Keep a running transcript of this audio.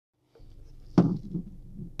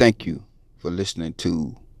Thank you for listening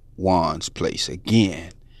to Juan's Place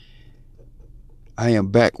again. I am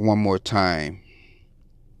back one more time.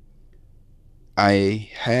 I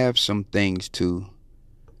have some things to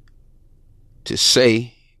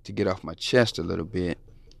say, to get off my chest a little bit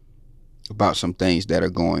about some things that are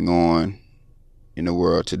going on in the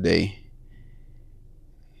world today.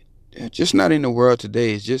 Just not in the world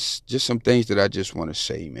today. It's just some things that I just want to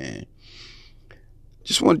say, man.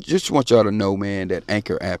 Just want y'all to know, man, that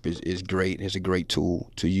Anchor app is great. It's a great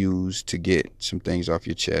tool to use to get some things off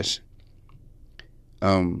your chest.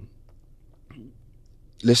 Um,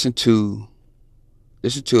 listen to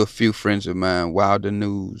a few friends of mine, Wilder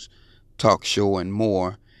News, Talk Show, and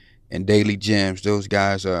more, and Daily Gems. Those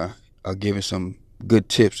guys are giving some good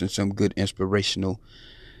tips and some good inspirational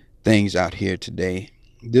things out here today.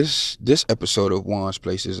 This episode of Juan's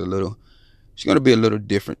Place is it's going to be a little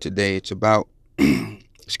different today.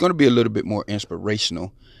 It's going to be a little bit more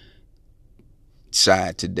inspirational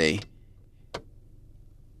side today.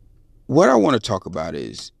 What I want to talk about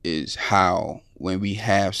is how when we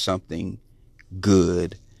have something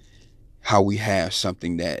good, how we have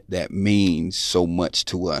something that means so much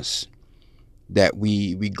to us, that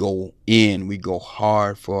we go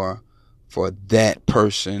hard for that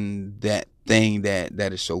person, that thing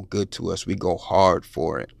that is so good to us. We go hard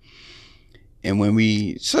for it. And when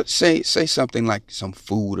we say something like some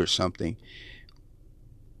food or something,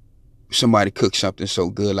 somebody cooks something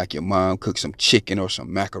so good, like your mom cooks some chicken or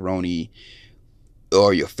some macaroni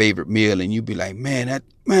or your favorite meal, and you be like, man,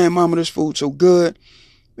 mama, this food's so good.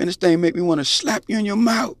 Man, this thing make me want to slap you in your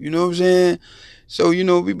mouth. You know what I'm saying? So,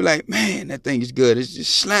 we be like, man, that thing is good. It's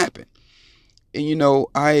just slapping. And,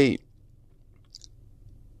 I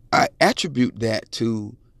attribute that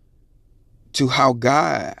to how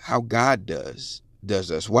God does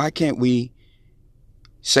us. Why can't we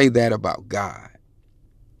say that about God?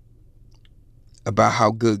 About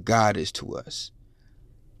how good God is to us.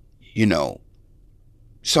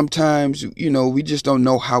 Sometimes, we just don't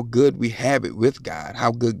know how good we have it with God,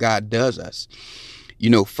 how good God does us.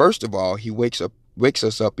 First of all, he wakes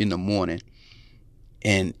us up in the morning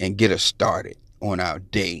and get us started on our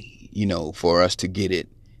day, for us to get it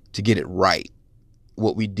right,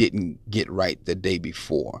 what we didn't get right the day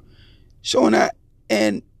before. So,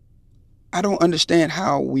 and I don't understand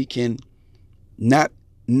how we can not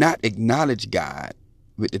acknowledge God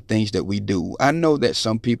with the things that we do. I know that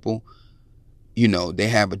some people, they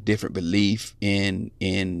have a different belief in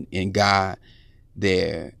God.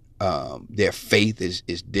 Their faith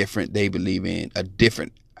is different. They believe in a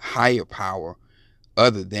different higher power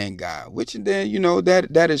other than God, which then,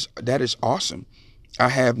 that is awesome. I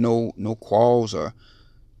have no quarrels or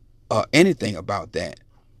anything about that.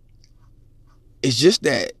 It's just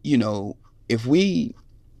that, if we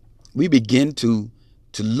begin to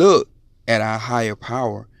look at our higher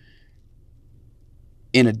power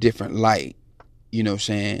in a different light, in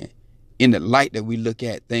the light that we look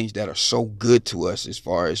at things that are so good to us as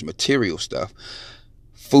far as material stuff,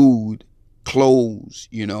 food, clothes,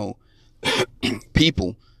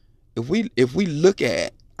 people. If we look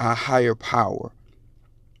at our higher power,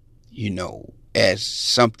 as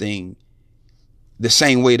something the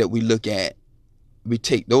same way that we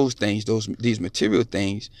take those things, these material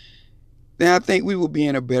things, then I think we will be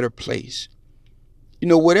in a better place.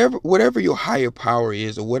 Whatever your higher power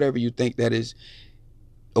is, or whatever you think that is,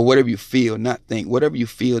 or whatever you feel, not think, whatever you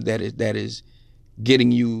feel that is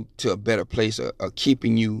getting you to a better place, or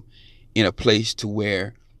keeping you in a place to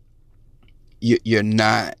where you're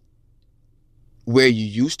not where you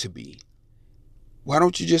used to be. Why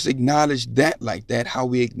don't you just acknowledge that like that? How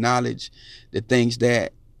we acknowledge the things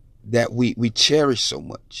that we cherish so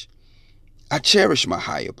much. I cherish my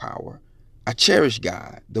higher power. I cherish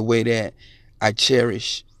God the way that I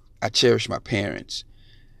cherish my parents.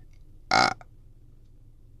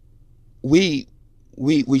 We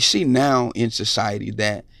see now in society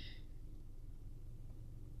that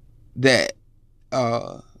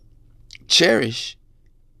cherish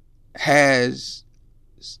has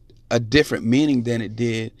a different meaning than it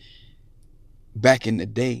did back in the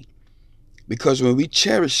day. Because when we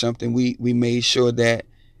cherish something, we made sure that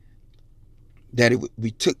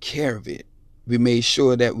we took care of it. We made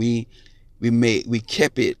sure that we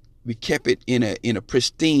kept it in a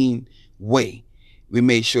pristine way. We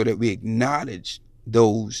made sure that we acknowledged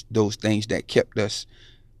those things that kept us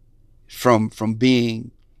from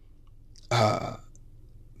being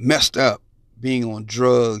messed up, being on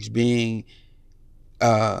drugs, being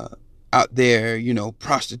out there,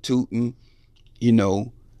 prostituting,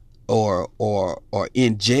 or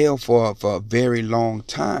in jail for a very long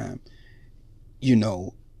time.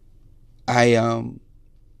 I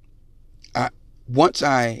once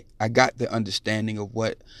I got the understanding of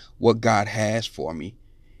what God has for me,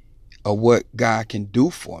 or what God can do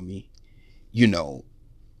for me, you know,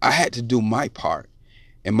 I had to do my part.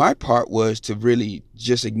 And my part was to really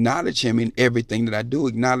just acknowledge him in everything that I do,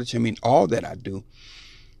 acknowledge him in all that I do.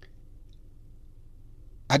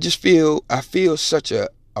 I feel such a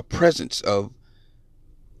presence of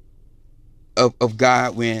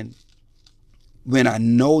God when I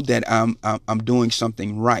know that I'm doing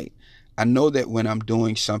something right. I know that when I'm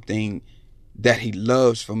doing something that he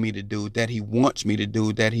loves for me to do, that he wants me to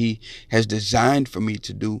do, that he has designed for me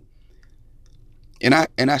to do. And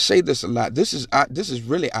I say this a lot. This is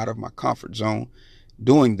really out of my comfort zone,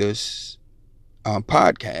 doing this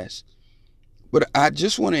podcast. But I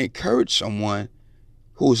just want to encourage someone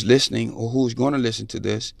who's listening or who's going to listen to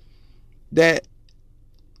this, that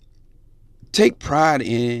take pride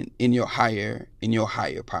in your higher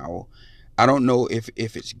power. I don't know if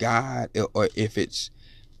it's God, or if it's,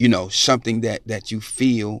 you know, something that you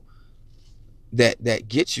feel that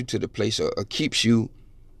gets you to the place, or keeps you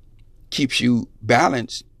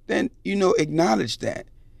balanced. Then, you know, acknowledge that.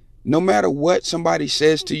 No matter what somebody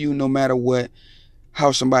says to you, no matter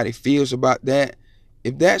how somebody feels about that,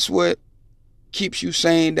 if that's what keeps you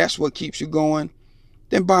sane, that's what keeps you going,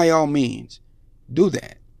 then by all means do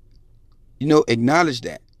that. You know, acknowledge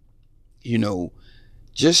that. You know,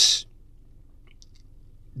 just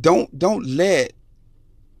don't let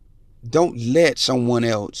someone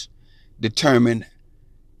else determine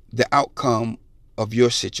the outcome of your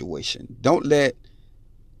situation. Don't let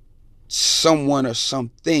someone or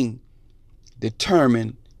something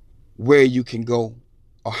determine where you can go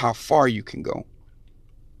or how far you can go.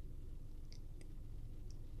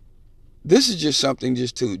 This is just something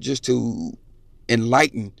just to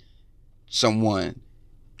enlighten someone,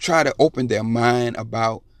 try to open their mind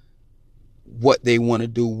about what they want to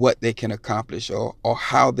do, what they can accomplish, or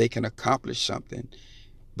how they can accomplish something.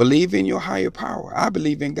 Believe in your higher power. I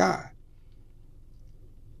believe in God.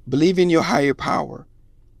 Believe in your higher power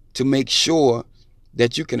to make sure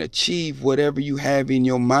that you can achieve whatever you have in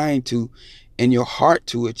your mind to, in your heart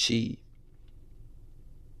to achieve.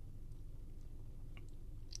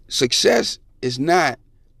 Success is not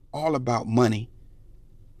all about money.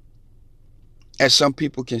 As some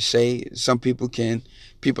people can say,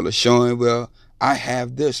 people are showing, well, I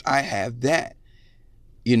have this, I have that.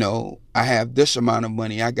 You know, I have this amount of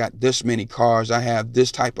money, I got this many cars, I have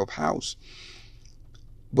this type of house.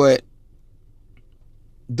 But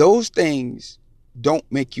those things don't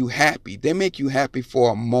make you happy. They make you happy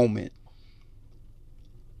for a moment.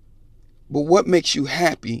 But what makes you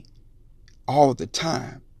happy all the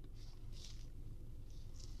time?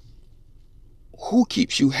 Who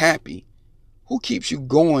keeps you happy? Who keeps you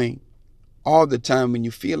going all the time when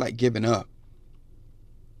you feel like giving up?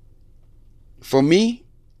 For me,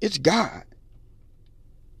 it's God.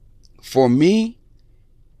 For me,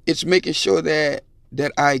 it's making sure that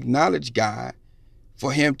I acknowledge God,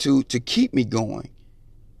 for him to keep me going,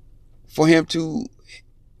 for him to,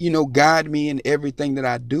 you know, guide me in everything that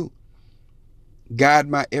I do, guide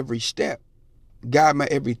my every step, guide my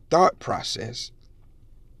every thought process.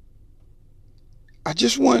 I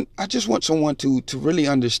just want someone to really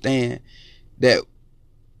understand that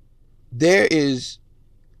there is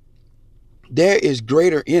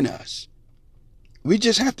greater in us. We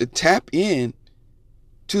just have to tap in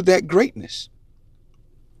to that greatness.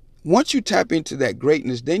 Once you tap into that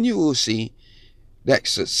greatness, then you will see that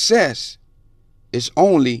success is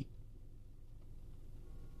only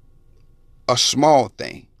a small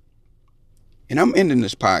thing. And I'm ending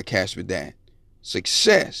this podcast with that.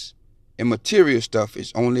 Success and material stuff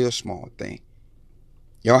is only a small thing.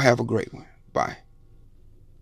 Y'all have a great one. Bye.